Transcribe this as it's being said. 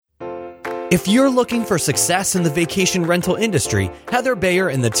If you're looking for success in the vacation rental industry, Heather Bayer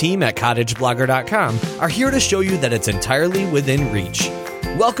and the team at cottageblogger.com are here to show you that it's entirely within reach.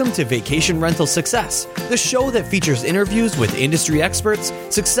 Welcome to Vacation Rental Success, the show that features interviews with industry experts,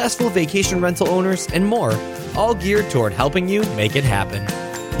 successful vacation rental owners, and more, all geared toward helping you make it happen.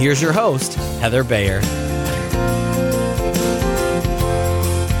 Here's your host, Heather Bayer.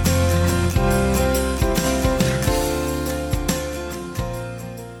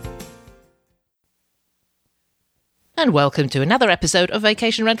 And welcome to another episode of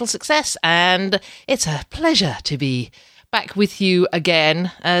Vacation Rental Success. And it's a pleasure to be back with you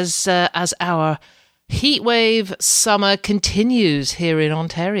again as our heatwave summer continues here in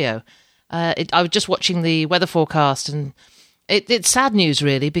Ontario. I was just watching the weather forecast, and it's sad news,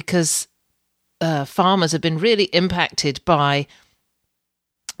 really, because farmers have been really impacted by.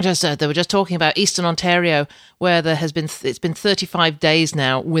 They were just talking about Eastern Ontario, where it's been 35 days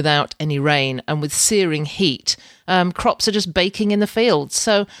now without any rain, and with searing heat, crops are just baking in the fields.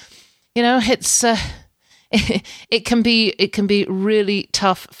 So, it's it can be really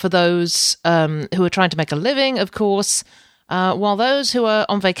tough for those who are trying to make a living, of course, while those who are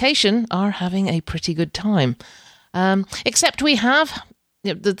on vacation are having a pretty good time. Except we have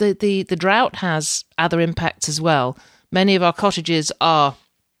the drought has other impacts as well. Many of our cottages are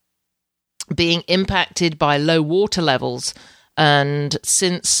being impacted by low water levels, and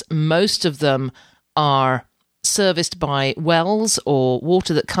since most of them are serviced by wells or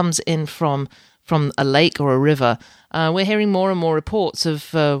water that comes in from a lake or a river, we're hearing more and more reports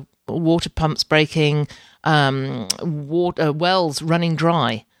of water pumps breaking, wells running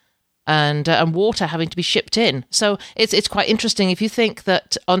dry, and water having to be shipped in. So it's quite interesting if you think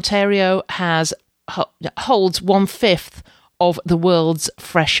that Ontario holds 1/5 of the world's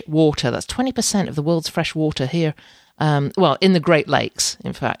fresh water. That's 20% of the world's fresh water here. In the Great Lakes,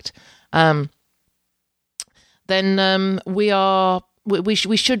 in fact. Then we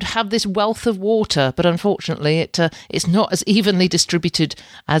should have this wealth of water, but unfortunately, it's not as evenly distributed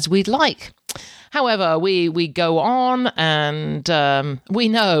as we'd like. However, we go on, and we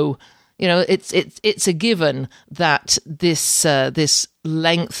know. It's a given that this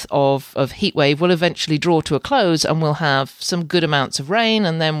length of heat wave will eventually draw to a close, and we'll have some good amounts of rain,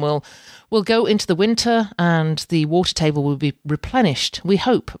 and then we'll go into the winter, and the water table will be replenished, we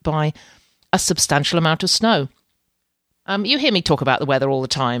hope, by a substantial amount of snow. You hear me talk about the weather all the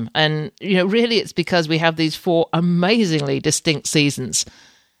time, and really it's because we have these 4 amazingly distinct seasons.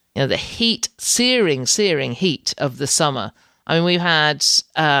 The heat, searing heat of the summer. I mean, we've had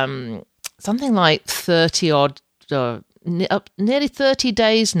something like 30-odd, nearly 30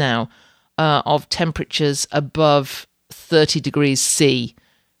 days now of temperatures above 30 degrees C,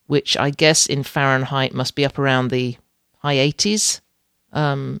 which I guess in Fahrenheit must be up around the high 80s.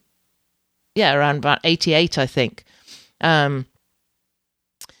 Around about 88, I think.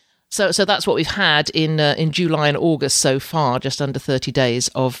 So that's what we've had in July and August so far, just under 30 days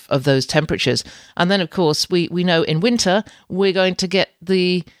of those temperatures. And then, of course, we know in winter we're going to get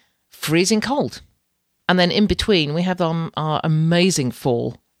the freezing cold. And then in between, we have our amazing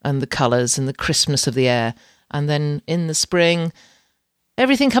fall and the colours and the crispness of the air. And then in the spring,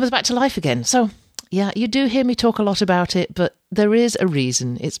 everything comes back to life again. So, yeah, you do hear me talk a lot about it, but there is a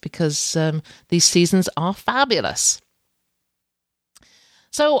reason. It's because these seasons are fabulous.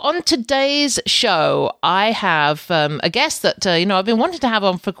 So on today's show, I have a guest that I've been wanting to have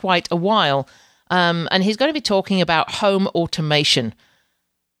on for quite a while, and he's going to be talking about home automation.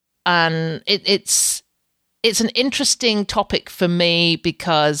 And it's an interesting topic for me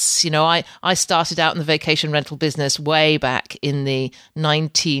because I started out in the vacation rental business way back in the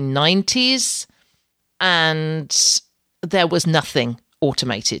 1990s, and there was nothing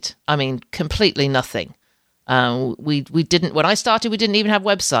automated. I mean, completely nothing. We didn't, when I started, we didn't even have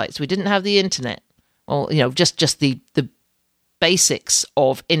websites. We didn't have the internet, or, just the basics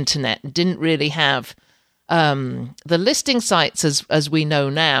of internet. Didn't really have, the listing sites as we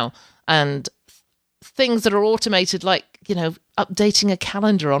know now, and things that are automated, like, updating a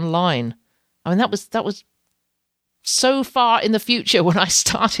calendar online. I mean, that was so far in the future when I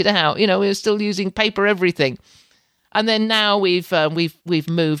started out. We were still using paper everything. And then now we've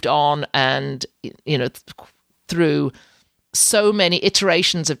moved on, and through so many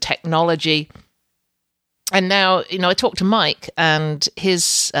iterations of technology. And now I talked to Mike, and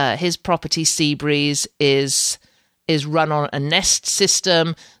his property Seabreeze is run on a Nest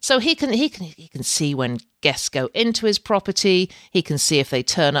system, so he can see when guests go into his property. He can see if they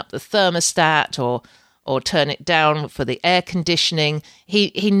turn up the thermostat or turn it down for the air conditioning.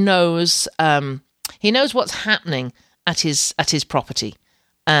 He knows what's happening at his property,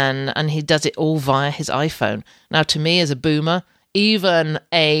 and he does it all via his iPhone. Now, to me as a boomer, even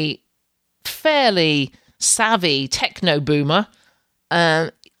a fairly savvy techno boomer,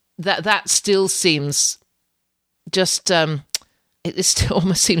 that still seems just it still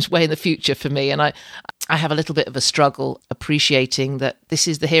almost seems way in the future for me, and I have a little bit of a struggle appreciating that this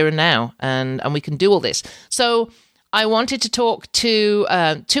is the here and now, and we can do all this. So I wanted to talk to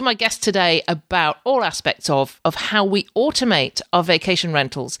my guest today about all aspects of how we automate our vacation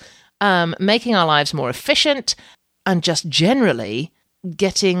rentals, making our lives more efficient, and just generally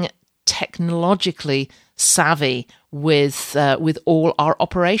getting technologically savvy with all our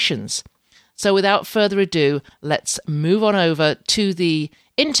operations. So without further ado, let's move on over to the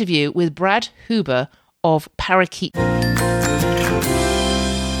interview with Brad Huber of Parakeet.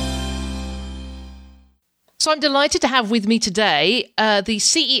 So I'm delighted to have with me today the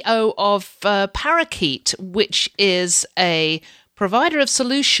CEO of Parakeet, which is a provider of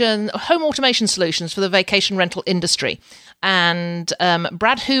home automation solutions for the vacation rental industry. And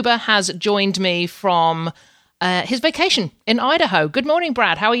Brad Huber has joined me from his vacation in Idaho. Good morning,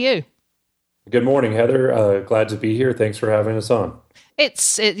 Brad. How are you? Good morning, Heather. Glad to be here. Thanks for having us on.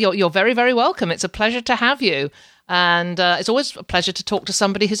 You're very, very welcome. It's a pleasure to have you. And it's always a pleasure to talk to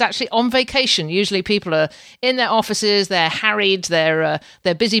somebody who's actually on vacation. Usually people are in their offices, they're harried, they're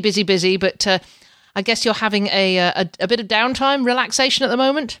busy. But I guess you're having a bit of downtime, relaxation at the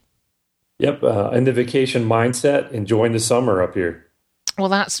moment? Yep, in the vacation mindset, enjoying the summer up here. Well,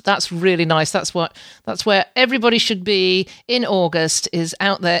 that's really nice. That's where everybody should be in August, is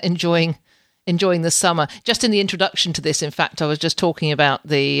out there enjoying the summer. Just in the introduction to this, in fact, I was just talking about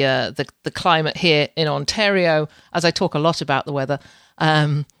the climate here in Ontario, as I talk a lot about the weather,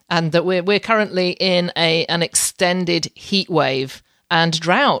 and that we're currently in an extended heat wave and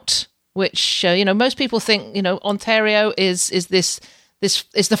drought, which most people think Ontario is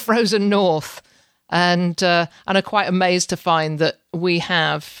the frozen north, and are quite amazed to find that we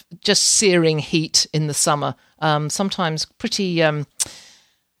have just searing heat in the summer. Sometimes pretty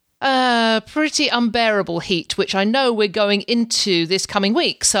unbearable heat, which I know we're going into this coming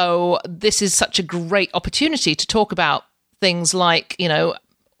week. So this is such a great opportunity to talk about things like,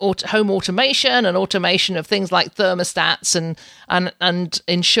 home automation and automation of things like thermostats and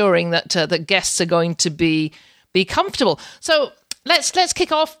ensuring that guests are going to be comfortable. So let's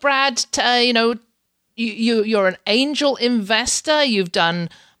kick off, Brad. You're an angel investor. You've done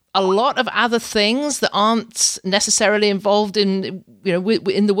a lot of other things that aren't necessarily involved in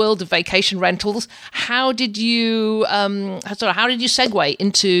the world of vacation rentals. How did you segue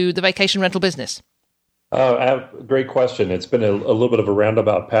into the vacation rental business? Great question. It's been a little bit of a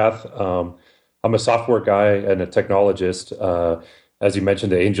roundabout path. I'm a software guy and a technologist. As you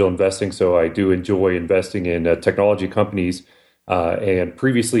mentioned, the angel investing, so I do enjoy investing in technology companies. And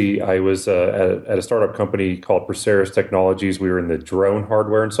previously, I was at a startup company called Proceris Technologies. We were in the drone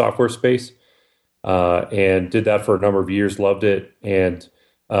hardware and software space, and did that for a number of years. Loved it. And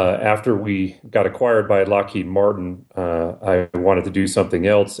after we got acquired by Lockheed Martin, I wanted to do something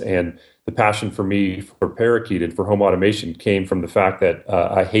else. And the passion for me for Parakeet and for home automation came from the fact that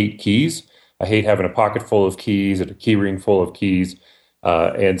I hate keys. I hate having a pocket full of keys and a key ring full of keys.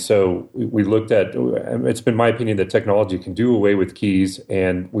 And so we looked at, it's been my opinion that technology can do away with keys,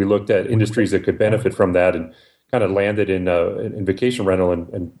 and we looked at industries that could benefit from that, and kind of landed in vacation rental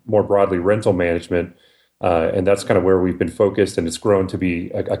and more broadly rental management. And that's kind of where we've been focused, and it's grown to be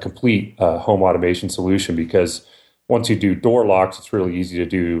a complete home automation solution, because once you do door locks, it's really easy to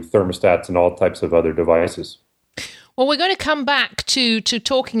do thermostats and all types of other devices. Well, we're going to come back to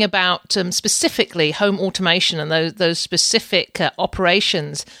talking about specifically home automation and those specific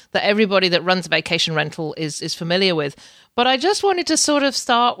operations that everybody that runs a vacation rental is familiar with. But I just wanted to sort of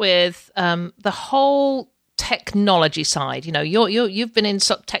start with the whole technology side. You've been in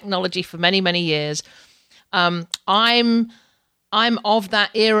technology for many, many years. I'm of that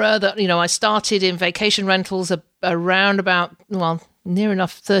era that I started in vacation rentals around about near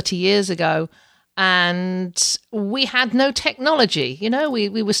enough 30 years ago. And we had no technology.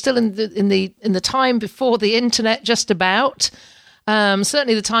 We were still in the time before the internet, just about.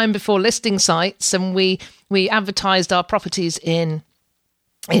 Certainly the time before listing sites, and we advertised our properties in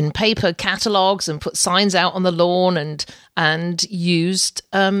paper catalogs and put signs out on the lawn and used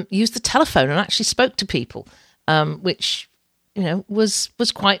the telephone and actually spoke to people, which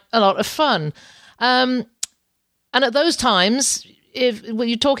was quite a lot of fun. And at those times, when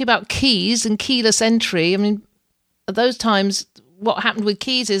you're talking about keys and keyless entry, at those times, what happened with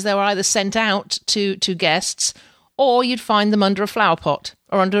keys is they were either sent out to guests, or you'd find them under a flower pot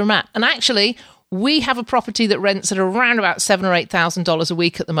or under a mat. And actually, we have a property that rents at around about $7,000 or $8,000 a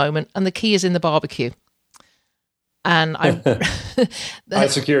week at the moment, and the key is in the barbecue. And I high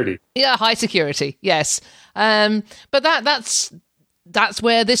security. Yeah, high security. Yes, but that's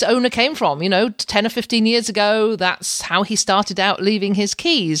where this owner came from. 10 or 15 years ago, that's how he started out, leaving his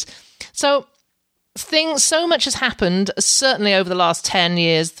keys. So so much has happened, certainly over the last 10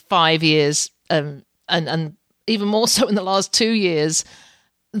 years, 5 years, and even more so in the last 2 years,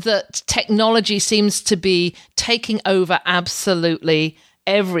 that technology seems to be taking over absolutely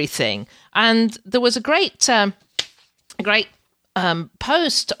everything. And there was a great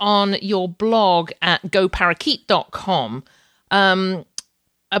post on your blog at goparakeet.com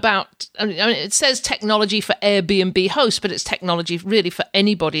about, it says technology for Airbnb hosts, but it's technology really for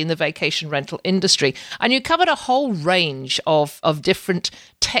anybody in the vacation rental industry. And you covered a whole range of different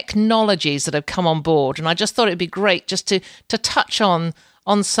technologies that have come on board. And I just thought it'd be great just to touch on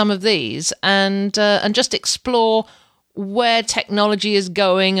some of these and just explore where technology is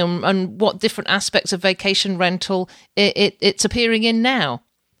going and what different aspects of vacation rental it's appearing in now.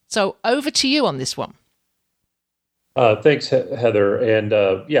 So over to you on this one. Thanks, Heather. And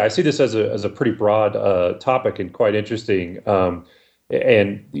I see this as a pretty broad topic and quite interesting.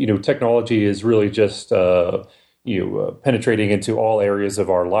 And technology is really just penetrating into all areas of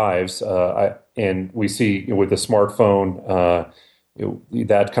our lives. And we see with the smartphone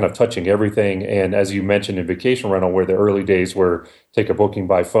that kind of touching everything. And as you mentioned in vacation rental, where the early days were take a booking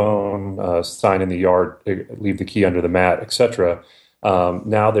by phone, sign in the yard, leave the key under the mat, etc.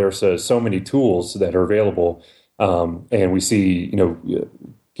 Now there's so many tools that are available. And we see,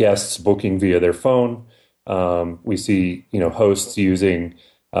 guests booking via their phone. We see, hosts using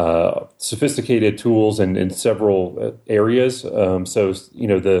sophisticated tools in several areas. So,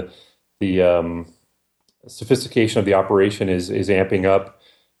 the sophistication of the operation is amping up.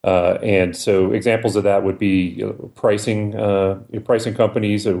 And so examples of that would be pricing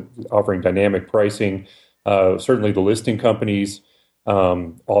companies offering dynamic pricing, certainly the listing companies.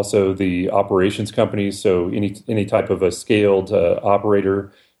 Also the operations companies. So any type of a scaled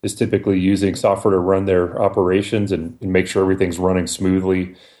operator is typically using software to run their operations and make sure everything's running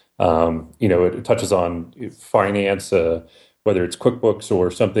smoothly. It touches on finance, whether it's QuickBooks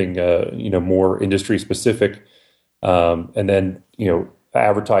or something, more industry specific. And then,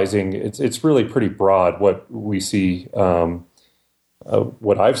 advertising, it's really pretty broad what we see,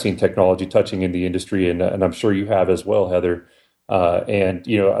 what I've seen technology touching in the industry. And I'm sure you have as well, Heather. And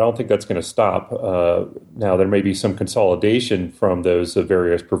I don't think that's going to stop. Now, there may be some consolidation from those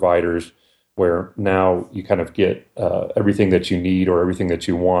various providers where now you kind of get everything that you need or everything that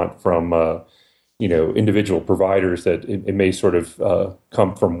you want from, individual providers that it may sort of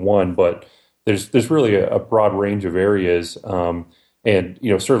come from one. But there's really a broad range of areas. And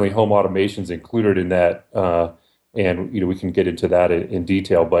certainly home automation is included in that. And, we can get into that in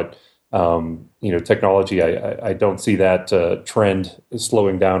detail. But technology, I don't see that trend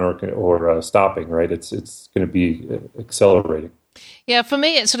slowing down or stopping. Right, it's going to be accelerating. Yeah, for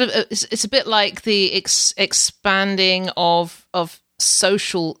me, it's sort of it's a bit like the expanding of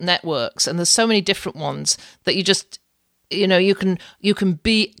social networks, and there's so many different ones that you just you can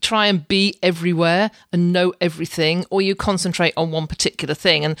try and be everywhere and know everything, or you concentrate on one particular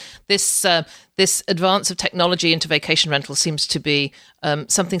thing. And this advance of technology into vacation rental seems to be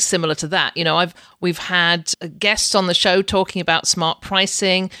something similar to that. We've had guests on the show talking about smart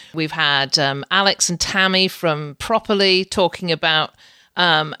pricing. We've had Alex and Tammy from Properly talking about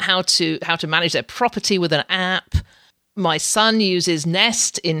how to manage their property with an app. My son uses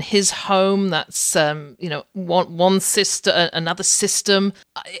Nest in his home. That's one system, another system.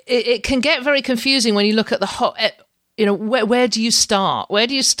 It can get very confusing when you look at the whole. Where do you start? Where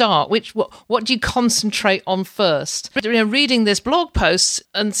do you start? What do you concentrate on first? Reading this blog post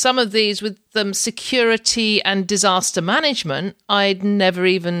and some of these with security and disaster management, I'd never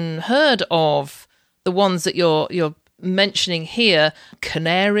even heard of the ones that you're mentioning here: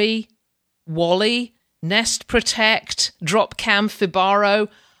 Canary, Wally, Nest Protect, Dropcam, Fibaro.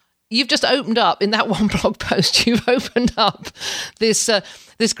 You've just opened up in that one blog post. You've opened up this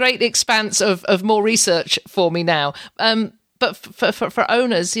great expanse of more research for me now. But for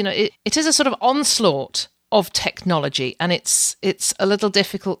owners, it is a sort of onslaught of technology, and it's a little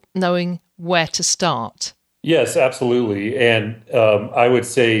difficult knowing where to start. Yes, absolutely. And I would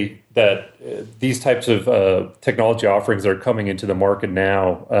say that these types of technology offerings that are coming into the market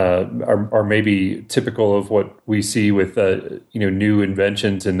now are maybe typical of what we see with new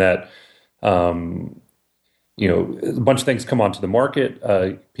inventions, in that a bunch of things come onto the market,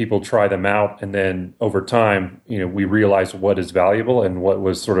 people try them out, and then over time, we realize what is valuable and what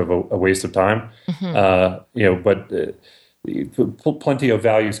was sort of a waste of time. But plenty of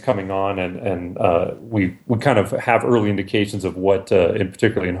values coming on, and we kind of have early indications of what,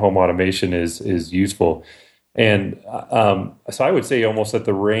 particularly in home automation, is useful. And so I would say almost that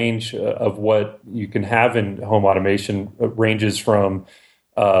the range of what you can have in home automation ranges from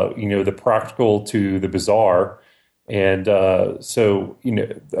the practical to the bizarre. And so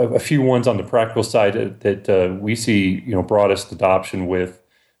a few ones on the practical side that we see broadest adoption with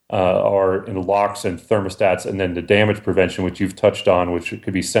are in locks and thermostats, and then the damage prevention, which you've touched on, which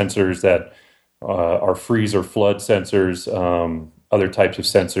could be sensors that are freeze or flood sensors, other types of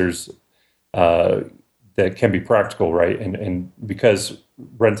sensors that can be practical, right? And because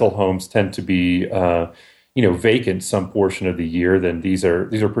rental homes tend to be vacant some portion of the year, then these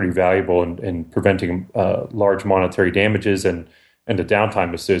are pretty valuable in preventing large monetary damages and the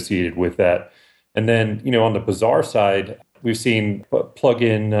downtime associated with that. And then on the bizarre side, we've seen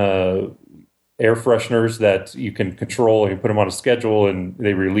plug-in air fresheners that you can control and put them on a schedule, and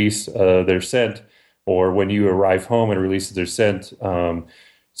they release their scent, or when you arrive home, it releases their scent.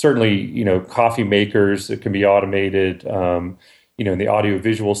 Certainly, coffee makers, it can be automated. In the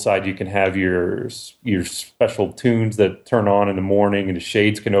audio-visual side, you can have your special tunes that turn on in the morning, and the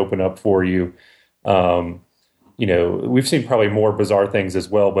shades can open up for you. We've seen probably more bizarre things as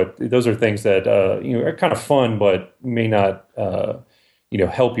well, but those are things that are kind of fun, but may not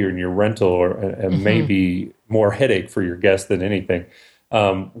help you in your rental, and may be more headache for your guests than anything.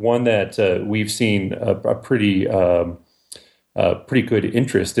 One that we've seen a pretty good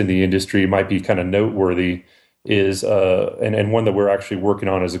interest in the industry, might be kind of noteworthy, is and one that we're actually working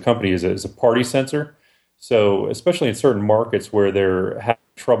on as a company is a party sensor. So especially in certain markets where they're having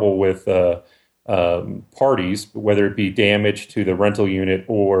trouble with parties, whether it be damage to the rental unit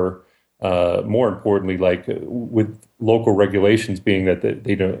or more importantly, like with local regulations being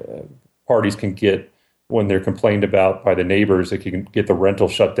that parties can get, when they're complained about by the neighbors, they can get the rental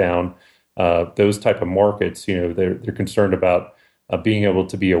shut down. Those type of markets, they're concerned about being able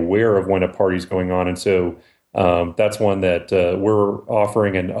to be aware of when a party's going on. And so that's one that we're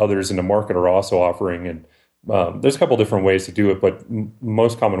offering, and others in the market are also offering. And there's a couple different ways to do it, but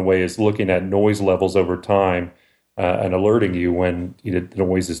most common way is looking at noise levels over time and alerting you when the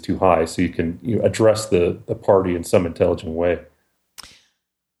noise is too high, so you can address the party in some intelligent way.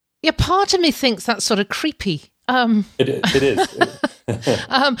 Yeah, part of me thinks that's sort of creepy. It is.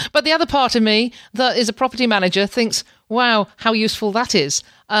 But the other part of me that is a property manager thinks, wow, how useful that is.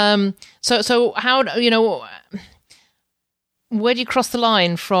 So how, where do you cross the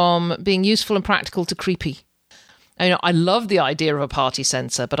line from being useful and practical to creepy? I love the idea of a party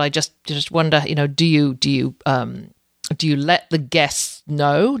sensor, but I just wonder, do you let the guests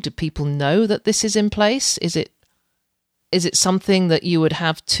know? Do people know that this is in place? Is it something that you would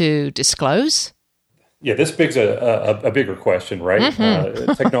have to disclose? Yeah, this begs a bigger question, right?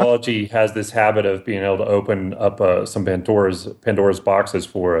 Mm-hmm. Technology has this habit of being able to open up some Pandora's boxes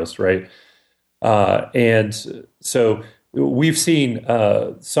for us, right? And so we've seen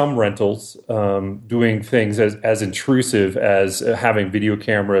some rentals doing things as intrusive as having video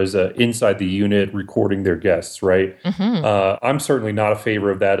cameras inside the unit recording their guests, right? Mm-hmm. I'm certainly not a favor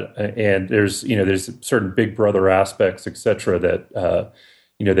of that, and there's certain Big Brother aspects, et cetera, that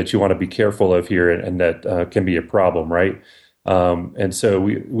that you want to be careful of here, and that can be a problem, right? And so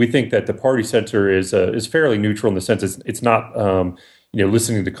we think that the party sensor is fairly neutral in the sense it's not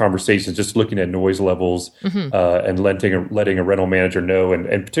listening to conversations, just looking at noise levels, mm-hmm. And letting a rental manager know,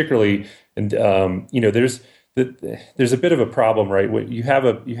 and particularly, and there's a bit of a problem, right? You have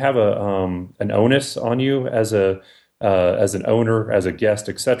an onus on you as an owner, as a guest,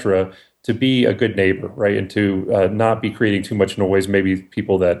 etc., to be a good neighbor, right, and to not be creating too much noise. Maybe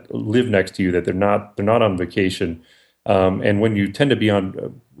people that live next to you, that they're not on vacation, and when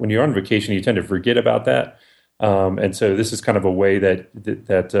you're on vacation, you tend to forget about that. And so this is kind of a way that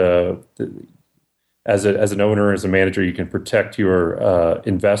as an owner, as a manager, you can protect your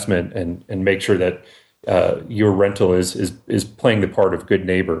investment and make sure that your rental is playing the part of good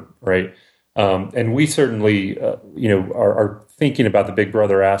neighbor, right? And we certainly are thinking about the Big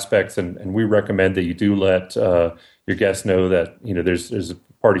Brother aspects, and we recommend that you do let your guests know that there's a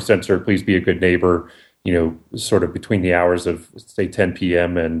party sensor. Please be a good neighbor. Sort of between the hours of, say, 10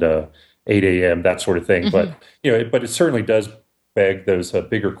 p.m. and 8 a.m., that sort of thing. Mm-hmm. But it certainly does beg those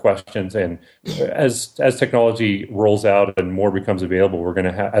bigger questions. And as technology rolls out and more becomes available, we're going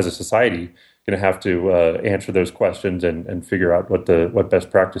to as a society going to have to answer those questions and figure out what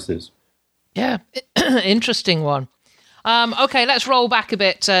best practice is. Yeah, interesting one. Okay, let's roll back a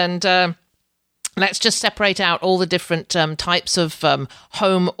bit and let's just separate out all the different types of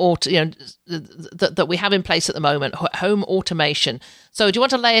home that we have in place at the moment. Home automation. So, do you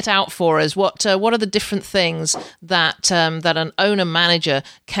want to lay it out for us? What are the different things that that an owner manager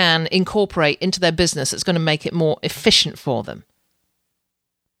can incorporate into their business that's going to make it more efficient for them?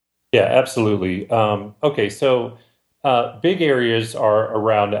 Yeah, absolutely. Okay, so big areas are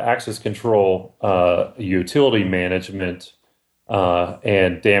around access control, utility management,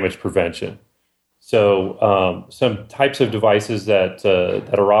 and damage prevention. So some types of devices that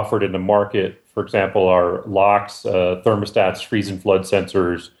are offered in the market, for example, are locks, thermostats, freeze and flood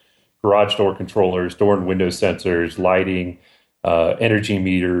sensors, garage door controllers, door and window sensors, lighting, energy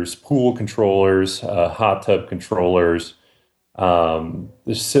meters, pool controllers, hot tub controllers.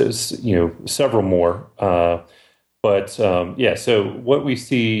 There's several more. So what we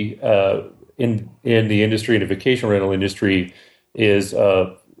see in the industry, in the vacation rental industry, is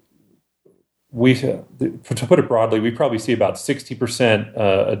to put it broadly, we probably see about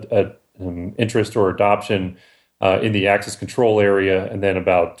 60% interest or adoption in the access control area, and then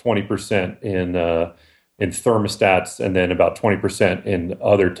about 20% in thermostats, and then about 20% in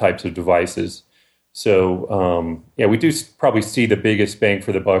other types of devices. So we do probably see the biggest bang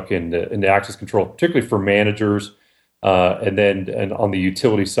for the buck in the access control, particularly for managers, and on the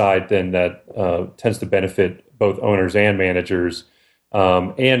utility side, then that tends to benefit both owners and managers.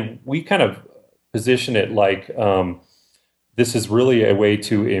 And we kind of position it like this is really a way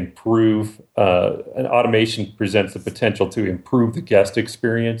to improve. And automation presents the potential to improve the guest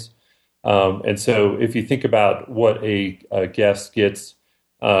experience. And so, if you think about what a guest gets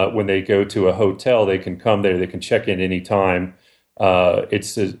when they go to a hotel, they can come there, they can check in anytime.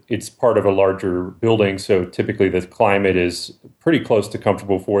 It's part of a larger building, so typically the climate is pretty close to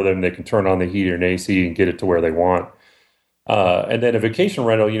comfortable for them. They can turn on the heater and AC and get it to where they want. And then a vacation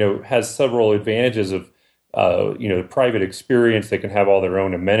rental, has several advantages of, the private experience. They can have all their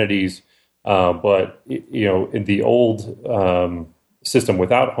own amenities, but in the old system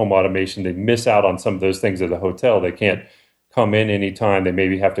without home automation, they miss out on some of those things at the hotel. They can't come in anytime. They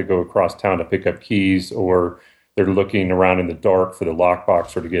maybe have to go across town to pick up keys, or they're looking around in the dark for the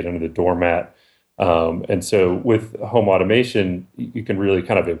lockbox or to get under the doormat. And so with home automation, you can really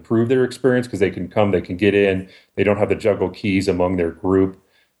kind of improve their experience because they can come, they can get in, they don't have to juggle keys among their group.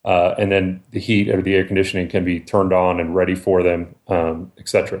 And then the heat or the air conditioning can be turned on and ready for them, et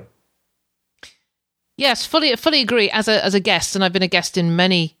cetera. Yes, fully agree. As a guest, and I've been a guest in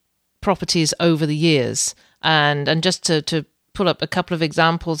many properties over the years, and just to pull up a couple of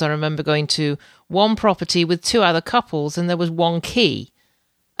examples, I remember going to one property with two other couples, and there was one key,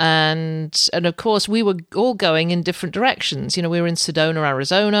 and of course we were all going in different directions. We were in Sedona,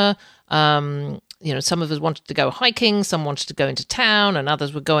 Arizona. Some of us wanted to go hiking, some wanted to go into town, and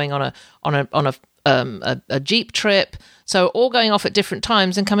others were going on a Jeep trip. So all going off at different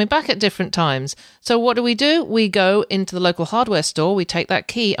times and coming back at different times. So what do? We go into the local hardware store, we take that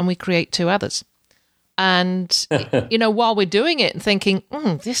key, and we create two others. And, while we're doing it and thinking,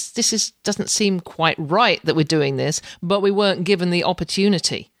 this doesn't seem quite right that we're doing this, but we weren't given the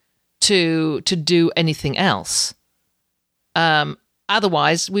opportunity to do anything else.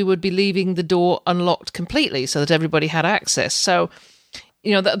 Otherwise, we would be leaving the door unlocked completely so that everybody had access. So,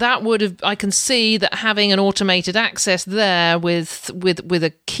 that would have, I can see that having an automated access there with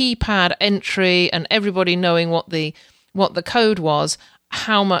a keypad entry and everybody knowing what the code was,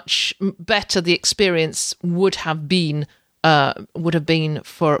 how much better the experience would have been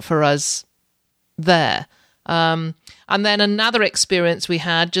for us there. And then another experience we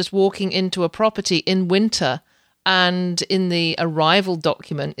had just walking into a property in winter, and in the arrival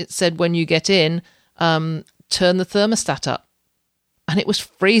document it said when you get in, turn the thermostat up, and it was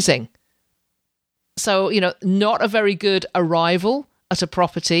freezing. So not a very good arrival at a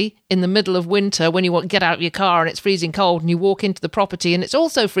property in the middle of winter when you want to get out of your car and it's freezing cold, and you walk into the property and it's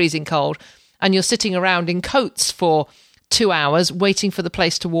also freezing cold, and you're sitting around in coats for 2 hours waiting for the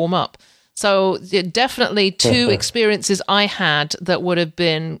place to warm up. So definitely two experiences I had that would have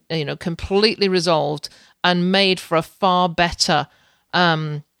been completely resolved and made for a far better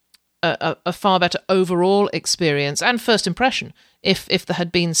a far better overall experience and first impression if there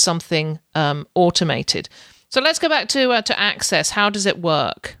had been something automated. So let's go back to access. How does it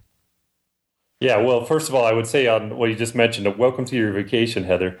work? Yeah, well, first of all, I would say on what you just mentioned, welcome to your vacation,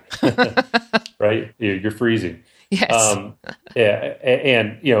 Heather. Right? You're freezing. Yes.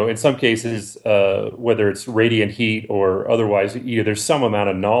 And in some cases, whether it's radiant heat or otherwise, there's some amount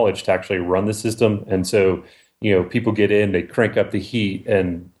of knowledge to actually run the system. And so people get in, they crank up the heat,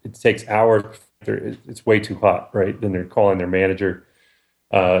 and it takes hours. It's way too hot, right? Then they're calling their manager.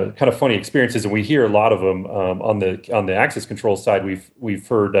 Kind of funny experiences, and we hear a lot of them on the access control side. We've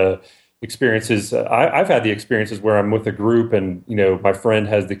heard experiences. I've had the experiences where I'm with a group, and my friend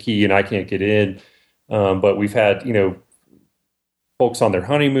has the key, and I can't get in. But we've had folks on their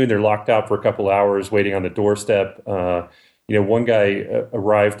honeymoon. They're locked out for a couple hours, waiting on the doorstep. One guy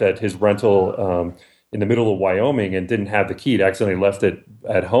arrived at his rental in the middle of Wyoming and didn't have the key. He accidentally left it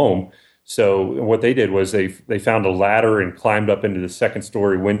at home. So what they did was they found a ladder and climbed up into the second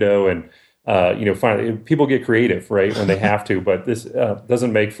story window. And finally, people get creative, right, when they have to. But this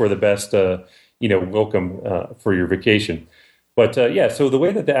doesn't make for the best welcome for your vacation. But so the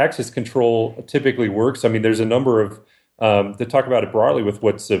way that the access control typically works, I mean, there's a number of to talk about it broadly with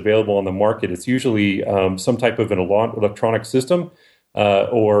what's available on the market. It's usually some type of an electronic system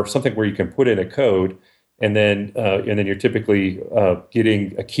or something where you can put in a code, and then you're typically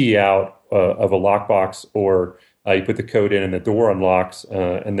getting a key out of a lockbox, or you put the code in and the door unlocks,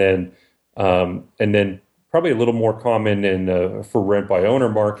 and then probably a little more common in for rent by owner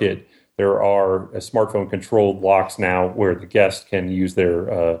market. There are smartphone controlled locks now where the guest can use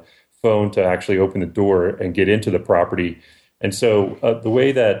their phone to actually open the door and get into the property. And so the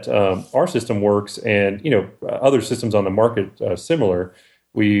way that our system works, and other systems on the market similar,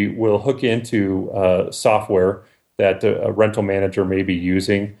 we will hook into software that a rental manager may be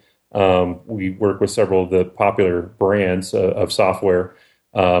using. We work with several of the popular brands of software,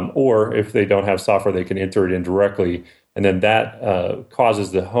 or if they don't have software, they can enter it in directly. And then that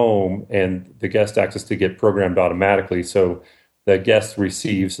causes the home and the guest access to get programmed automatically. So the guest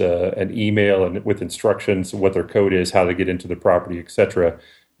receives an email and with instructions, what their code is, how to get into the property, et cetera.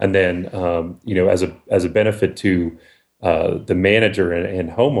 And then, as a benefit to the manager and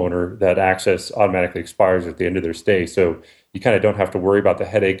homeowner, that access automatically expires at the end of their stay. So you kind of don't have to worry about the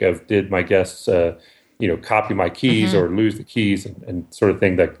headache of, did my guests, copy my keys or lose the keys and sort of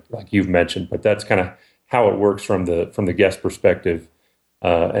thing that, like you've mentioned. But that's kind of how it works from the guest perspective,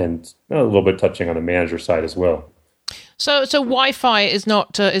 and a little bit touching on the manager side as well. So Wi-Fi is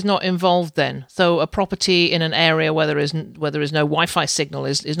not involved then. So a property in an area where there is no Wi-Fi signal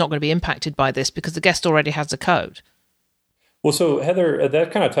is not going to be impacted by this because the guest already has the code. Well, so Heather,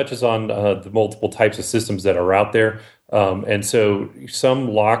 that kind of touches on the multiple types of systems that are out there, and so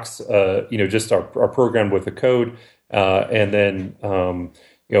some locks, just are programmed with a code, and then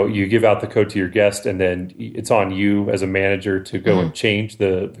you give out the code to your guest, and then it's on you as a manager to go and change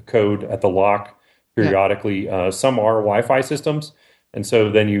the code at the lock periodically. Some are Wi-Fi systems, and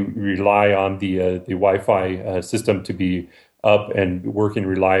so then you rely on the Wi-Fi system to be up and working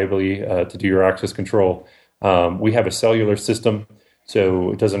reliably to do your access control. We have a cellular system,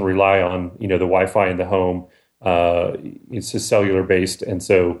 so it doesn't rely on the Wi-Fi in the home. It's just cellular based, and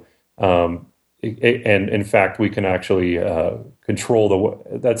so and in fact we can actually control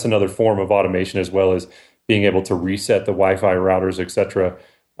that's another form of automation, as well as being able to reset the Wi-Fi routers, etc.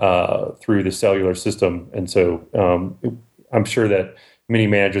 Through the cellular system. And so I'm sure that many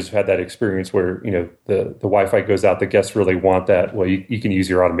managers have had that experience where, the Wi-Fi goes out, the guests really want that. Well, you can use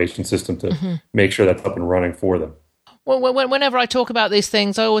your automation system to make sure that's up and running for them. Well, whenever I talk about these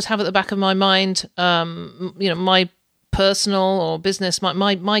things, I always have at the back of my mind, my personal or business,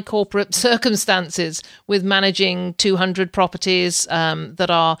 my corporate circumstances with managing 200 properties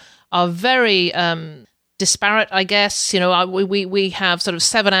that are very disparate, I guess. We have sort of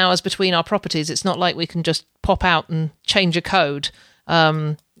 7 hours between our properties. It's not like we can just pop out and change a code.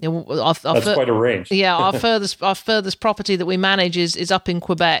 That's quite a range. Yeah, our furthest property that we manage is up in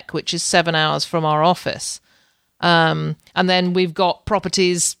Quebec, which is 7 hours from our office. And then we've got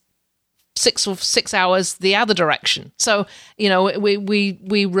properties 6 hours the other direction. So,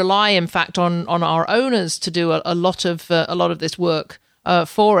 we rely, in fact, on our owners to do a lot of this work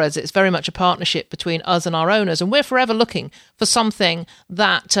for us. It's very much a partnership between us and our owners, and we're forever looking for something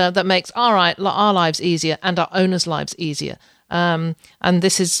that makes our lives easier and our owners' lives easier. And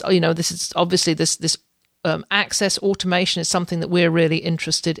this is obviously this access automation is something that we're really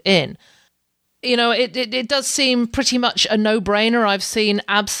interested in. It does seem pretty much a no-brainer. I've seen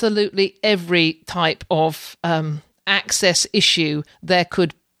absolutely every type of access issue there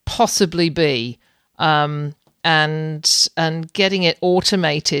could possibly be. And getting it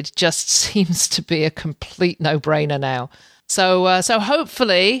automated just seems to be a complete no-brainer now. So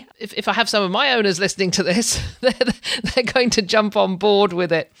hopefully, if I have some of my owners listening to this, they're going to jump on board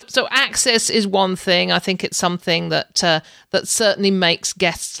with it. So access is one thing. I think it's something that certainly makes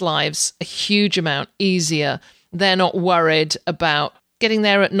guests' lives a huge amount easier. They're not worried about getting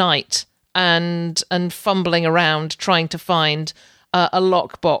there at night and fumbling around trying to find a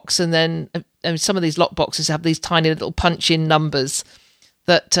lockbox, and then some of these lockboxes have these tiny little punch-in numbers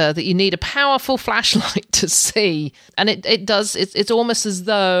that you need a powerful flashlight to see, and it does. It's almost as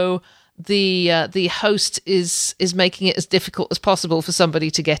though the host is making it as difficult as possible for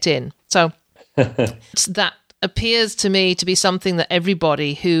somebody to get in. So that appears to me to be something that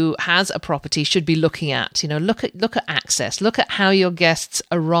everybody who has a property should be looking at. Look at access. Look at how your guests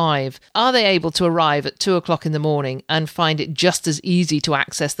arrive. Are they able to arrive at 2:00 in the morning and find it just as easy to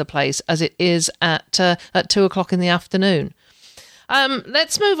access the place as it is at 2:00 in the afternoon?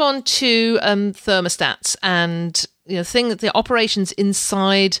 Let's move on to thermostats and the operations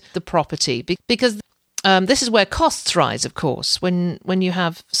inside the property, because this is where costs rise, of course. When you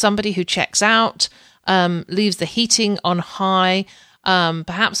have somebody who checks out, leaves the heating on high,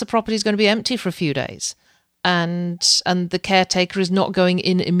 perhaps the property is going to be empty for a few days, and the caretaker is not going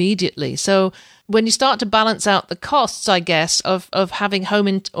in immediately. So when you start to balance out the costs, I guess, of having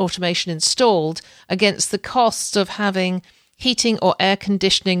home automation installed against the costs of having heating or air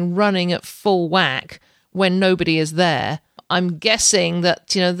conditioning running at full whack when nobody is there, I'm guessing that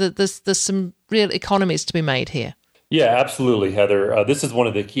there's some real economies to be made here. Yeah, absolutely, Heather. This is one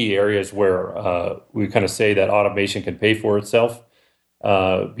of the key areas where we kind of say that automation can pay for itself,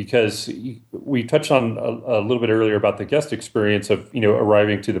 because we touched on a little bit earlier about the guest experience of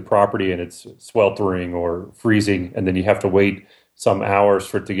arriving to the property and it's sweltering or freezing, and then you have to wait some hours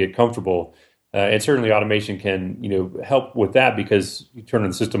for it to get comfortable. And certainly automation can help with that, because you turn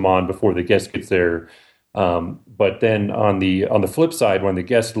the system on before the guest gets there. But then on the flip side, when the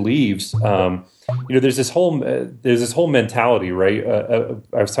guest leaves, there's this whole mentality, right?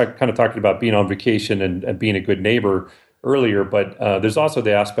 I was kind of talking about being on vacation and being a good neighbor earlier, but there's also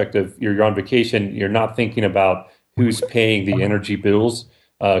the aspect of you're on vacation, you're not thinking about who's paying the energy bills,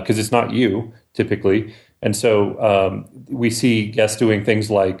 because it's not you typically. And so we see guests doing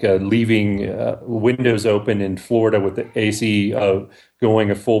things like leaving windows open in Florida with the AC going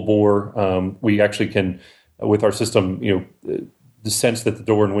a full bore. We actually can, with our system, the sense that the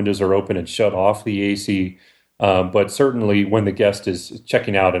door and windows are open and shut off the AC. But certainly when the guest is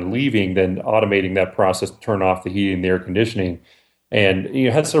checking out and leaving, then automating that process to turn off the heating and the air conditioning. And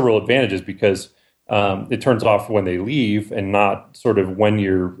it has several advantages, because it turns off when they leave and not sort of when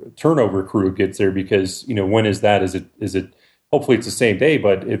your turnover crew gets there, because when is that? Is it hopefully it's the same day,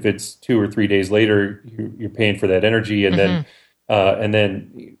 but if it's 2 or 3 days later, you're paying for that energy. And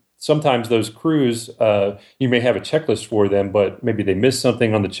then sometimes those crews, you may have a checklist for them, but maybe they miss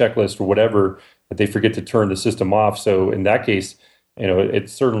something on the checklist or whatever, that they forget to turn the system off. So in that case,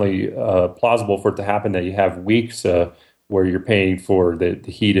 it's certainly plausible for it to happen that you have weeks where you're paying for the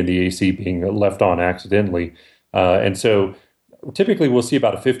heat and the AC being left on accidentally. And so typically we'll see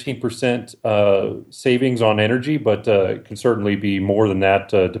about a 15% savings on energy, but it can certainly be more than that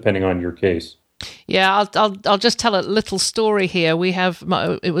depending on your case. Yeah, I'll just tell a little story here. We have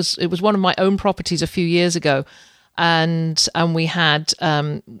it was one of my own properties a few years ago, and we had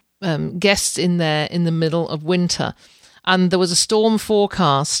guests in there in the middle of winter, and there was a storm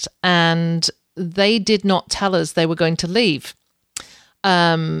forecast, and they did not tell us they were going to leave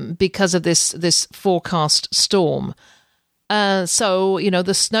because of this forecast storm. So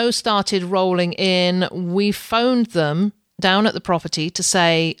the snow started rolling in. We phoned them down at the property to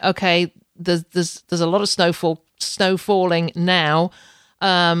say, okay, there's a lot of snow falling now.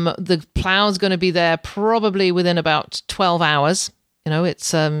 The plow's going to be there probably within about 12 hours.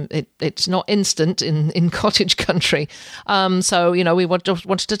 It's not instant in cottage country. So we just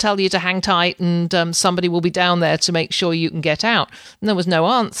wanted to tell you to hang tight, and somebody will be down there to make sure you can get out. And there was no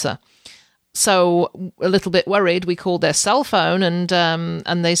answer. So a little bit worried, we called their cell phone,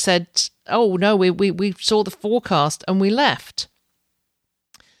 and they said, "Oh no, we saw the forecast and we left."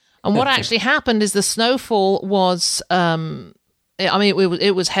 And what actually happened is the snowfall was,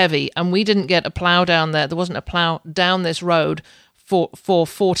 it was heavy, and we didn't get a plow down there. There wasn't a plow down this road for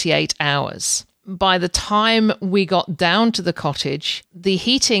 48 hours. By the time we got down to the cottage, the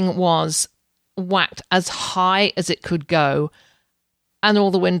heating was whacked as high as it could go, and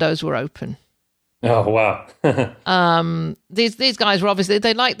all the windows were open. Oh, wow. These guys were obviously,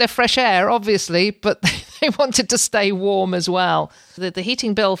 they liked their fresh air, obviously, but they wanted to stay warm as well. The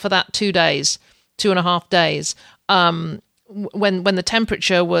heating bill for that 2.5 days, when the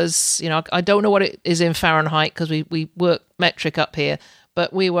temperature was, I don't know what it is in Fahrenheit because we work metric up here,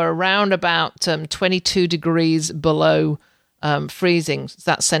 but we were around about 22 degrees below freezing.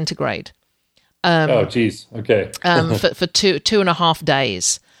 That's centigrade. Oh, geez. Okay. For 2.5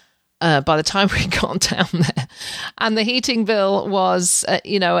 days. by the time we got down there, and the heating bill was,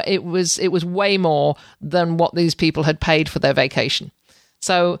 it was way more than what these people had paid for their vacation.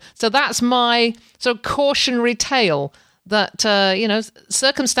 So that's my sort of cautionary tale that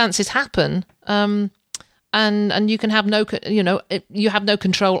circumstances happen, and you can have you have no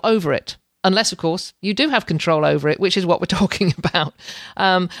control over it. Unless, of course, you do have control over it, which is what we're talking about.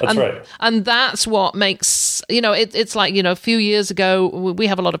 That's right. And that's what makes, it's like, a few years ago, we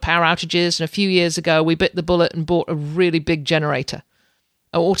have a lot of power outages. And a few years ago, we bit the bullet and bought a really big generator,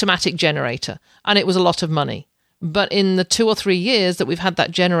 an automatic generator. And it was a lot of money. But in the 2 or 3 years that we've had that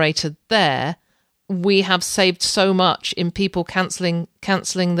generator there, we have saved so much in people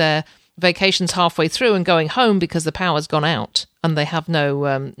cancelling their vacations halfway through and going home because the power's gone out and they have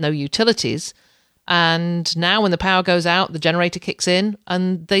no utilities. And now when the power goes out, the generator kicks in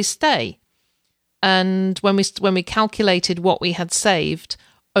and they stay. And when we calculated what we had saved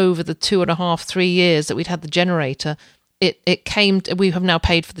over the 2.5, 3 years that we'd had the generator, it came to, we have now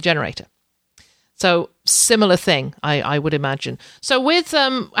paid for the generator. So similar thing, I would imagine. So with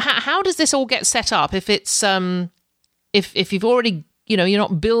how does this all get set up? If it's if you've already, you're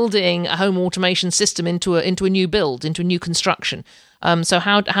not building a home automation system into a new build, into a new construction. So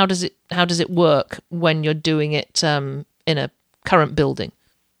how does it work when you're doing it in a current building?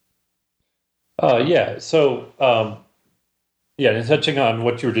 And touching on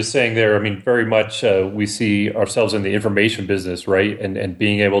what you were just saying there, I mean, very much we see ourselves in the information business, right? And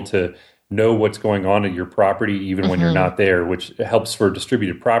being able to know what's going on at your property, even when you're not there, which helps for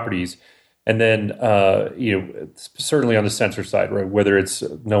distributed properties. And then, certainly on the sensor side, right? Whether it's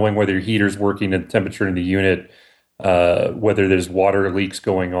knowing whether your heater's working and the temperature in the unit, whether there's water leaks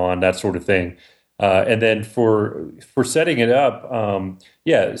going on, that sort of thing. And then for setting it up,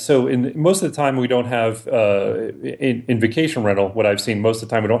 so in most of the time we don't have, in vacation rental, what I've seen most of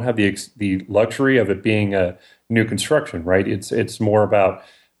the time, we don't have the luxury of it being a new construction, right? It's more about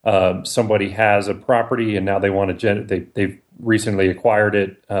somebody has a property and now they want to, they've recently acquired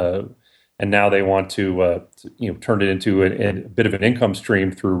it, and now they want to turn it into a bit of an income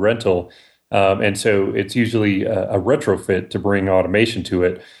stream through rental. And so it's usually a retrofit to bring automation to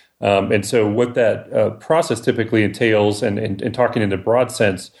it. And so what that process typically entails, and talking in a broad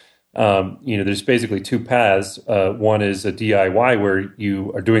sense, there's basically two paths. One is a DIY where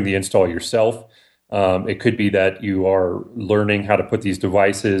you are doing the install yourself. It could be that you are learning how to put these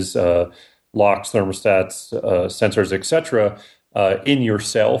devices, locks, thermostats, sensors, etc., in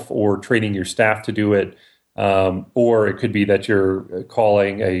yourself, or training your staff to do it. Or it could be that you're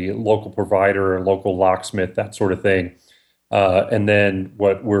calling a local provider, a local locksmith, that sort of thing. And then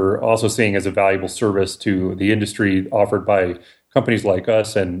what we're also seeing as a valuable service to the industry offered by companies like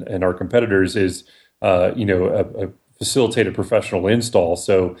us and our competitors is, a facilitated professional install.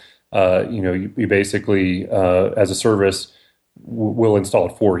 So, you basically, as a service, will install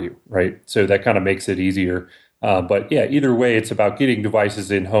it for you, right? So that kind of makes it easier. But either way, it's about getting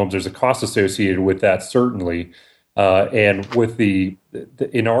devices in homes. There's a cost associated with that, certainly. And with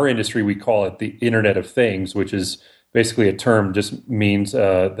in our industry, we call it the Internet of Things, which is basically a term just means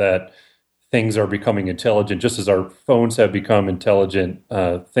that things are becoming intelligent. Just as our phones have become intelligent,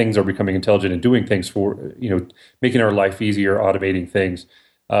 things are becoming intelligent and doing things for, making our life easier, automating things.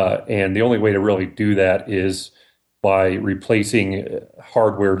 And the only way to really do that is by replacing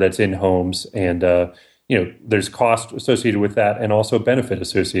hardware that's in homes. And, there's cost associated with that and also benefit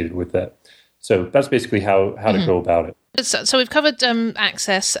associated with that. So that's basically how to go about it. So we've covered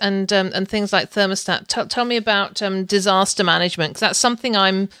access and things like thermostat. Tell me about disaster management, because that's something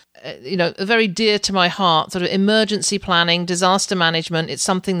I'm, very dear to my heart. Sort of emergency planning, disaster management. It's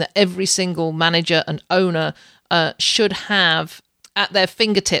something that every single manager and owner should have at their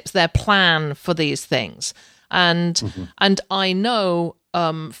fingertips, their plan for these things. And I know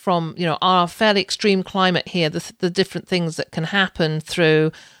from our fairly extreme climate here, the different things that can happen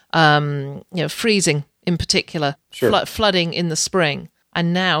through freezing in particular, sure. Flooding in the spring,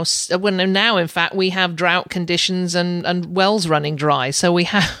 and now in fact we have drought conditions and wells running dry. So we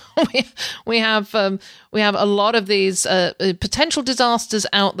have we have a lot of these potential disasters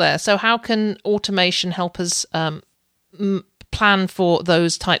out there. So how can automation help us plan for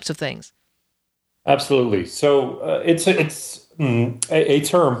those types of things? Absolutely. So it's a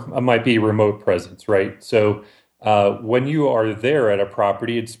term might be remote presence, right? So when you are there at a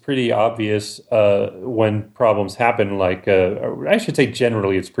property, it's pretty obvious when problems happen. Like I should say,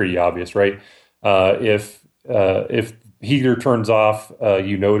 generally, it's pretty obvious, right? If heater turns off,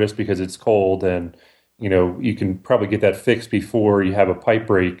 you notice because it's cold, and you can probably get that fixed before you have a pipe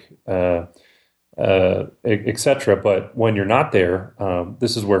break. etc. But when you're not there,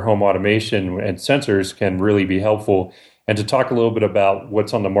 this is where home automation and sensors can really be helpful. And to talk a little bit about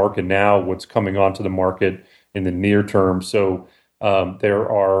what's on the market now, what's coming onto the market in the near term. So there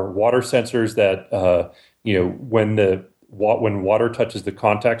are water sensors that when water touches the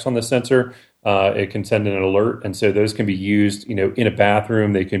contacts on the sensor, it can send an alert, and so those can be used, in a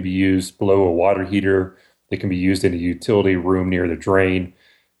bathroom. They can be used below a water heater. They can be used in a utility room near the drain.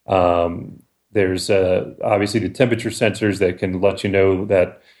 There's obviously the temperature sensors that can let you know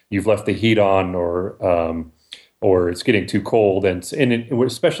that you've left the heat on, or it's getting too cold, and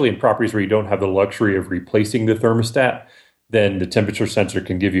especially in properties where you don't have the luxury of replacing the thermostat, then the temperature sensor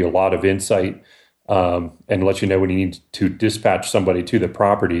can give you a lot of insight and let you know when you need to dispatch somebody to the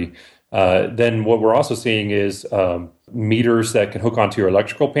property. Then what we're also seeing is meters that can hook onto your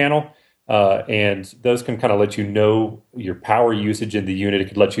electrical panel, and those can kind of let you know your power usage in the unit. It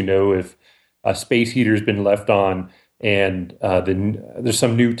could let you know if a space heater has been left on, and there's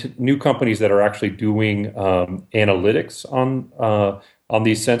some new companies that are actually doing analytics on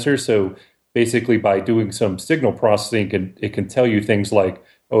these sensors. So basically, by doing some signal processing, it can tell you things like,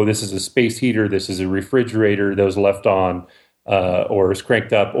 oh, this is a space heater, this is a refrigerator that was left on, or is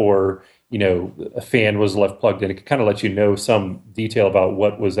cranked up, or a fan was left plugged in. It can kind of let you know some detail about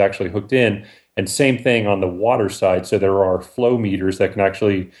what was actually hooked in. And same thing on the water side. So there are flow meters that can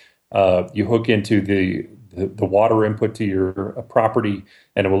actually you hook into the water input to your property,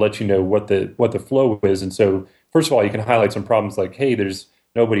 and it will let you know what the flow is. And so, first of all, you can highlight some problems like, hey, there's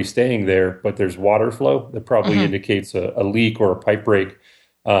nobody staying there, but there's water flow that probably indicates a leak or a pipe break.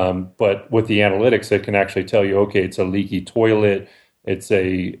 But with the analytics, it can actually tell you, okay, it's a leaky toilet, it's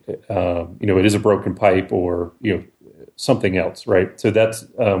it is a broken pipe, or something else, right? So that's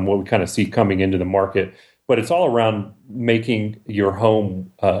what we kind of see coming into the market. But it's all around making your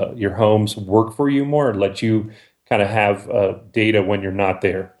homes work for you more, and let you kind of have data when you're not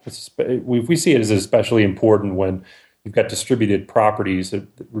there. We see it as especially important when you've got distributed properties,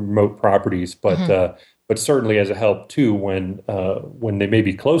 remote properties, but certainly as a help too when they may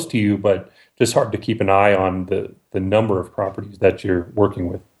be close to you, but just hard to keep an eye on the number of properties that you're working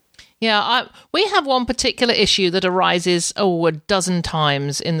with. Yeah, we have one particular issue that arises a dozen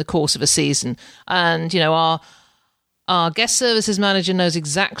times in the course of a season, and our guest services manager knows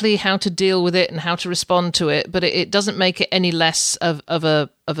exactly how to deal with it and how to respond to it, but it doesn't make it any less of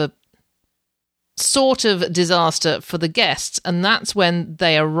a sort of disaster for the guests, and that's when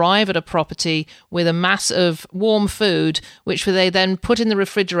they arrive at a property with a mass of warm food, which they then put in the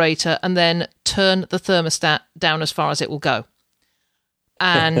refrigerator and then turn the thermostat down as far as it will go.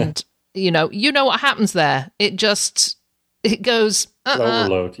 And you know what happens there. It goes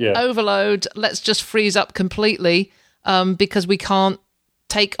overload. Yeah, overload. Let's just freeze up completely because we can't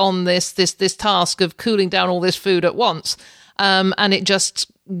take on this task of cooling down all this food at once. And it just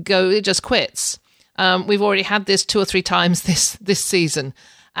quits. We've already had this 2 or 3 times this season,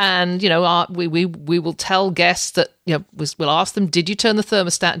 and we will tell guests that we'll ask them, did you turn the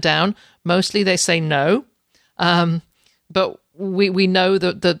thermostat down? Mostly they say no, but we know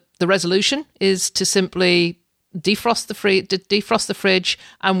that the resolution is to simply defrost the fridge,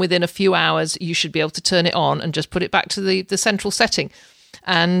 and within a few hours you should be able to turn it on and just put it back to the central setting,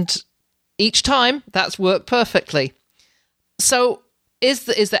 and each time that's worked perfectly. So is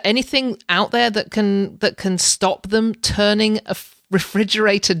there anything out there that can stop them turning a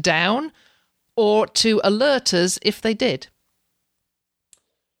refrigerator down, or to alert us if they did?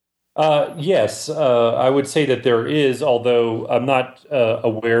 Yes, I would say that there is, although I'm not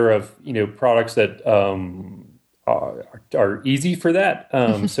aware of products that are easy for that.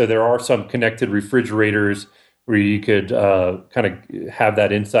 So there are some connected refrigerators where you could kind of have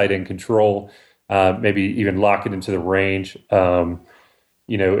that insight and control, maybe even lock it into the range.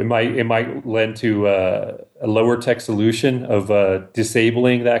 It might lend to a lower tech solution of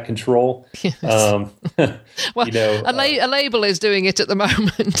disabling that control. Yes. A label is doing it at the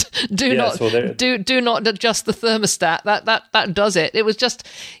moment. Do not adjust the thermostat. That does it. It was just,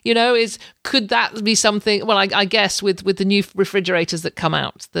 could that be something? Well, I guess with the new refrigerators that come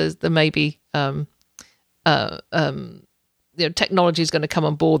out, there may be technology is going to come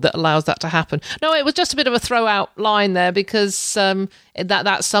on board that allows that to happen. No, it was just a bit of a throw out line there, because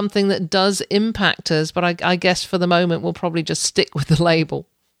that's something that does impact us. But I guess for the moment we'll probably just stick with the label.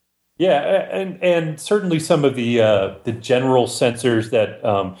 Yeah, and certainly some of the general sensors that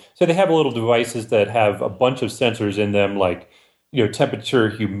so they have little devices that have a bunch of sensors in them, like temperature,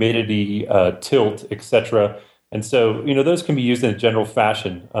 humidity, tilt, etc. And so those can be used in a general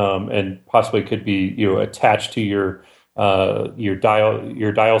fashion, and possibly could be attached to your your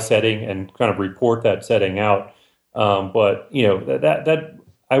dial setting and kind of report that setting out. But that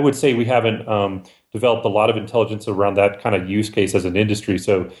I would say we haven't developed a lot of intelligence around that kind of use case as an industry.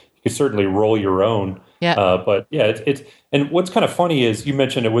 So you could certainly roll your own. Yeah. But yeah, it's and what's kind of funny is you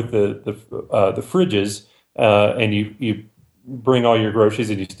mentioned it with the fridges, and you bring all your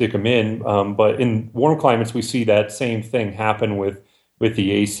groceries and you stick them in. But in warm climates, we see that same thing happen with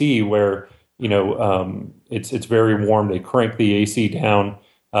the AC, where it's very warm. They crank the AC down,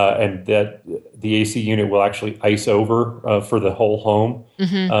 and that the AC unit will actually ice over for the whole home.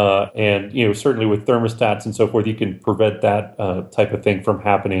 Mm-hmm. And certainly with thermostats and so forth, you can prevent that type of thing from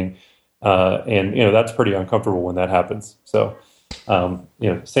happening. And that's pretty uncomfortable when that happens. So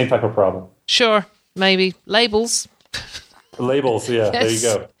same type of problem. Sure, maybe labels. Labels, yeah. Yes.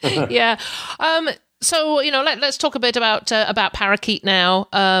 There you go. Yeah. So let's talk a bit about Parakeet now.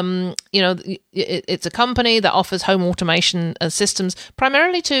 It's a company that offers home automation systems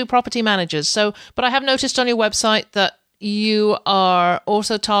primarily to property managers. So, but I have noticed on your website that you are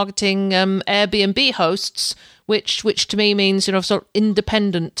also targeting Airbnb hosts, which to me means sort of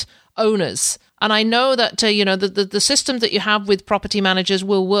independent owners. And I know that the system that you have with property managers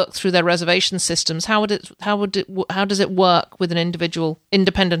will work through their reservation systems. How does it work with an individual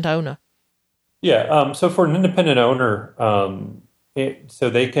independent owner? Yeah. So for an independent owner, so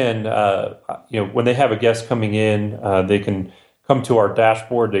they can, when they have a guest coming in, they can come to our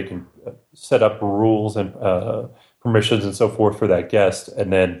dashboard. They can set up rules and permissions and so forth for that guest,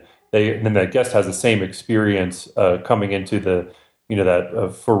 and then that guest has the same experience coming into the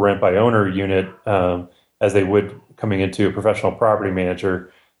that for rent by owner unit as they would coming into a professional property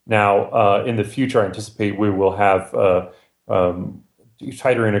manager. Now, in the future, I anticipate we will have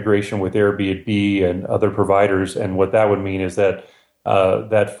tighter integration with Airbnb and other providers, and what that would mean is that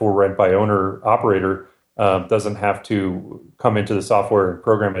that for rent by owner operator doesn't have to come into the software and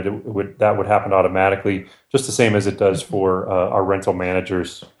program it. That would happen automatically, just the same as it does for our rental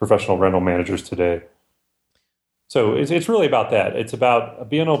managers, professional rental managers today. So it's really about that. It's about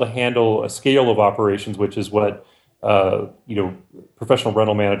being able to handle a scale of operations, which is what professional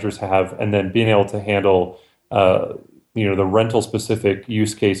rental managers have, and then being able to handle the rental specific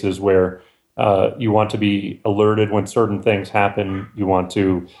use cases where you want to be alerted when certain things happen. You want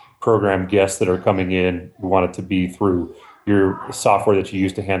to program guests that are coming in. You want it to be through your software that you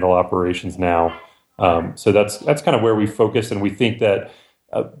use to handle operations now. So that's kind of where we focus, and we think that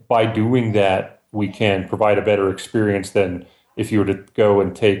by doing that, we can provide a better experience than if you were to go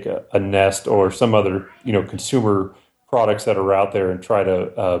and take a Nest or some other consumer products that are out there and try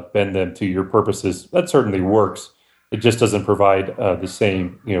to bend them to your purposes. That certainly works. It just doesn't provide the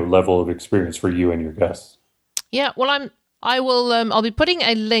same level of experience for you and your guests. Yeah, well, I'll be putting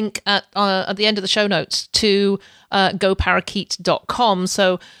a link at the end of the show notes to goparakeet.com,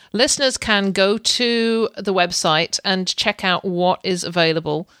 so listeners can go to the website and check out what is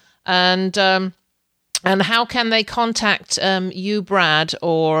available. And how can they contact you, Brad,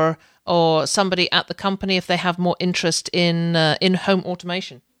 or somebody at the company if they have more interest in home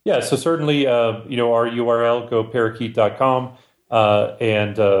automation? Yeah, so certainly, our URL, goparakeet.com,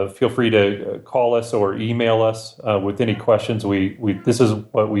 and feel free to call us or email us with any questions. This is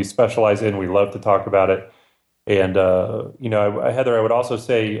what we specialize in. We love to talk about it. And, Heather, I would also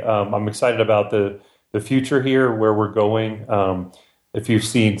say I'm excited about the future here, where we're going. If you've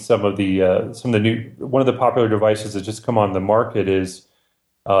seen some of the new, one of the popular devices that just come on the market is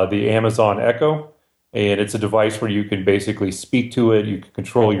the Amazon Echo. And it's a device where you can basically speak to it, you can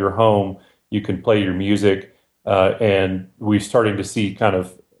control your home, you can play your music, and we're starting to see kind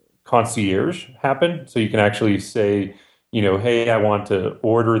of concierge happen. So you can actually say, hey, I want to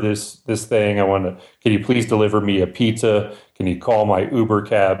order this thing. Can you please deliver me a pizza? Can you call my Uber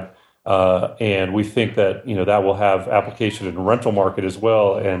cab? And we think that that will have application in the rental market as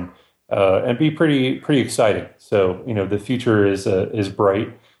well, and be pretty exciting. So the future is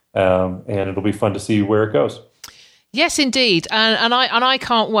bright. And it'll be fun to see where it goes. Yes, indeed, and I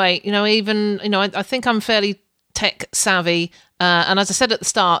can't wait. I think I'm fairly tech savvy, and as I said at the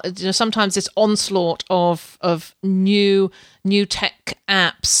start, sometimes this onslaught of new tech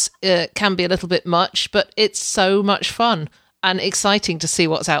apps can be a little bit much, but it's so much fun and exciting to see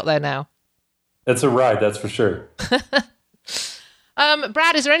what's out there now. It's a ride, that's for sure.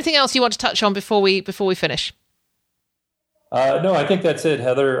 Brad, is there anything else you want to touch on before we finish? No, I think that's it,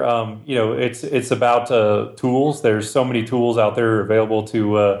 Heather. It's about tools. There's so many tools out there available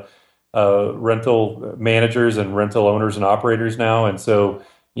to rental managers and rental owners and operators now. And so,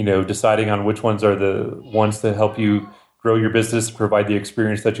 deciding on which ones are the ones to help you grow your business, provide the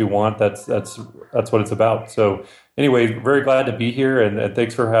experience that you want, that's what it's about. So anyway, very glad to be here, and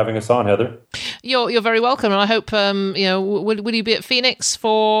thanks for having us on, Heather. You're very welcome, and I hope will you be at Phoenix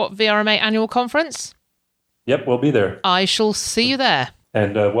for VRMA annual conference? Yep, we'll be there. I shall see you there.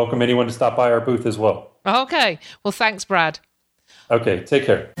 And welcome anyone to stop by our booth as well. Okay. Well, thanks, Brad. Okay, take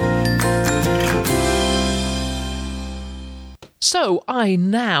care. So I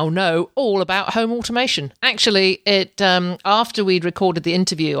now know all about home automation. Actually, after we'd recorded the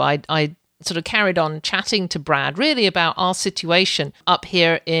interview, I sort of carried on chatting to Brad really about our situation up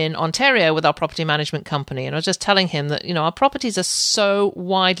here in Ontario with our property management company. And I was just telling him that, our properties are so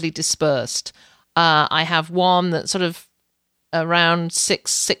widely dispersed. I have one that's sort of around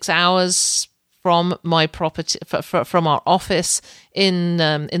six hours from my property, from our office in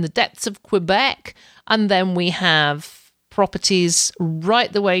the depths of Quebec. And then we have properties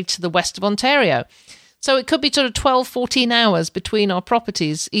right the way to the west of Ontario. So it could be sort of 12, 14 hours between our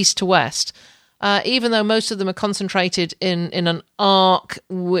properties, east to west, even though most of them are concentrated in an arc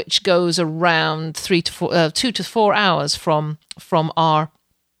which goes around 2 to 4 hours from our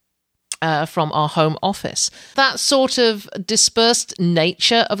home office. That sort of dispersed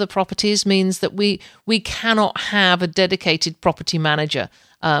nature of the properties means that we cannot have a dedicated property manager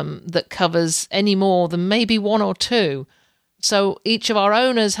that covers any more than maybe one or two. So each of our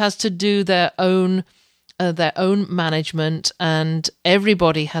owners has to do their own management, and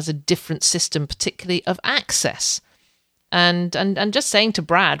everybody has a different system, particularly of access. And just saying to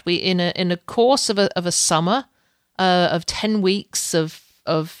Brad, we in a course of a summer of 10 weeks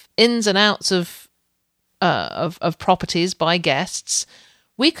of ins and outs of properties by guests,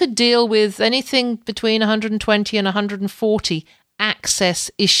 we could deal with anything between 120 and 140 access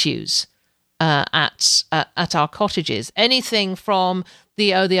issues at our cottages. Anything from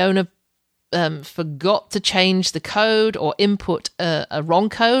the owner forgot to change the code or input a wrong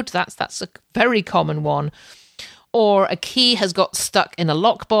code. That's a very common one. Or a key has got stuck in a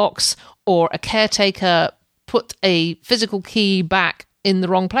lockbox, or a caretaker put a physical key back in the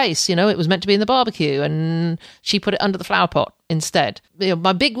wrong place. It was meant to be in the barbecue and she put it under the flower pot instead.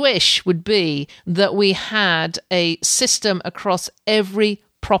 My big wish would be that we had a system across every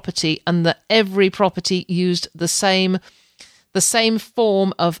property and that every property used the same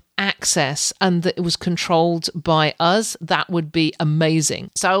form of access and that it was controlled by us. That would be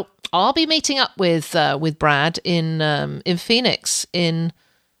amazing. So I'll be meeting up with Brad in Phoenix in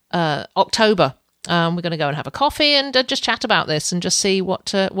October. We're going to go and have a coffee and just chat about this and just see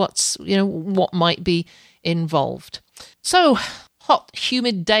what might be involved. So, hot,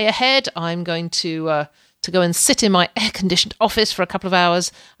 humid day ahead. I'm going to go and sit in my air-conditioned office for a couple of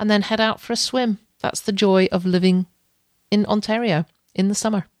hours and then head out for a swim. That's the joy of living in Ontario in the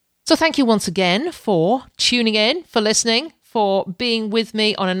summer. So thank you once again for tuning in, for listening, for being with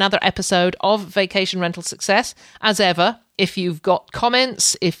me on another episode of Vacation Rental Success. As ever, if you've got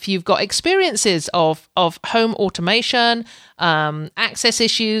comments, if you've got experiences of home automation, access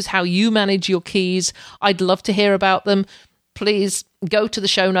issues, how you manage your keys, I'd love to hear about them. Please go to the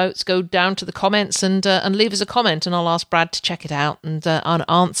show notes, go down to the comments and leave us a comment, and I'll ask Brad to check it out and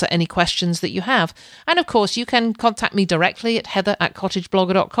answer any questions that you have. And of course, you can contact me directly at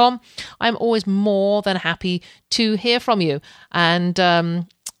heather@cottageblogger.com. I'm always more than happy to hear from you. And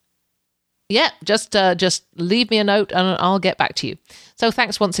just leave me a note and I'll get back to you. So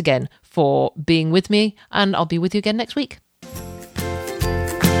thanks once again for being with me, and I'll be with you again next week.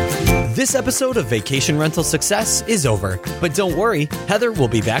 This episode of Vacation Rental Success is over, but don't worry, Heather will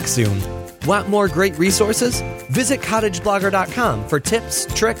be back soon. Want more great resources? Visit cottageblogger.com for tips,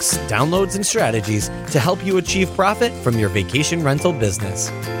 tricks, downloads, and strategies to help you achieve profit from your vacation rental business.